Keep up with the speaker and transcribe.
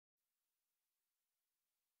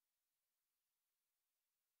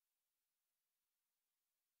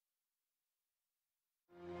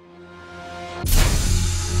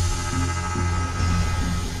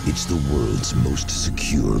It's the world's most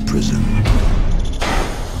secure prison.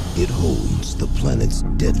 It holds the planet's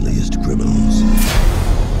deadliest criminals.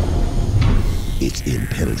 It's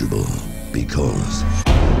impenetrable because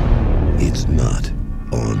it's not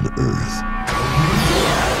on Earth.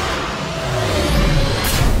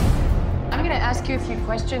 I'm gonna ask you a few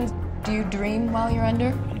questions. Do you dream while you're under?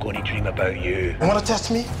 I'm going to dream about you. You want to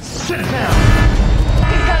test me? Sit down!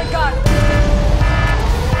 He's got a gun!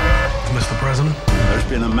 Mr. President? There's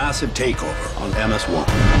been a massive takeover on MS-1.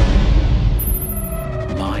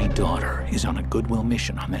 My daughter is on a goodwill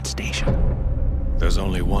mission on that station. There's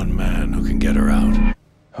only one man who can get her out.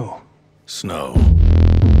 Who? Snow.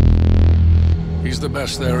 He's the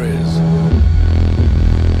best there is.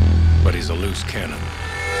 But he's a loose cannon.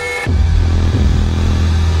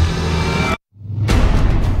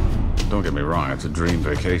 Don't get me wrong, it's a dream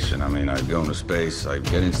vacation. I mean, I'd go into space, I'd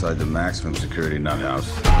get inside the maximum security nut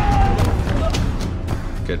house,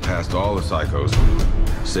 get past all the psychos,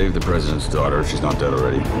 save the president's daughter if she's not dead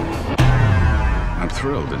already. I'm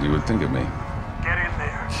thrilled that you would think of me. Get in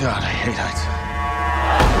there. God, I hate heights.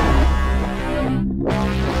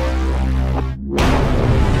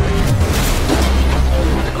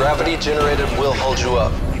 The gravity generator will hold you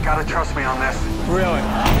up. You gotta trust me on this. Really?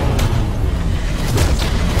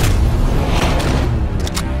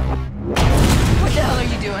 What the hell are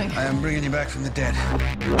you doing? I am bringing you back from the dead.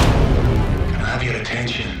 Can I have your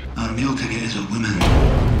attention? Our meal ticket is a woman.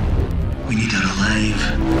 We need her alive.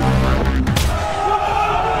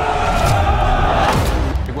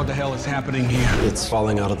 What the hell is happening here? It's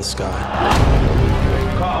falling out of the sky.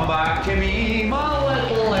 Come back to me, my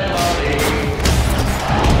little Emily.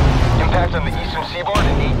 Impact on the eastern seaboard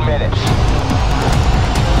in 8 minutes.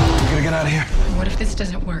 We're gonna get out of here. What if this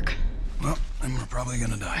doesn't work? Well, then we're probably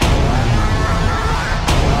gonna die.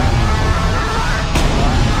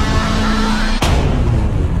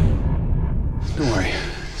 Don't worry,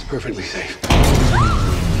 it's perfectly safe.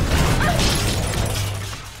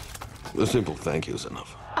 A simple thank you is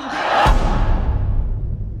enough.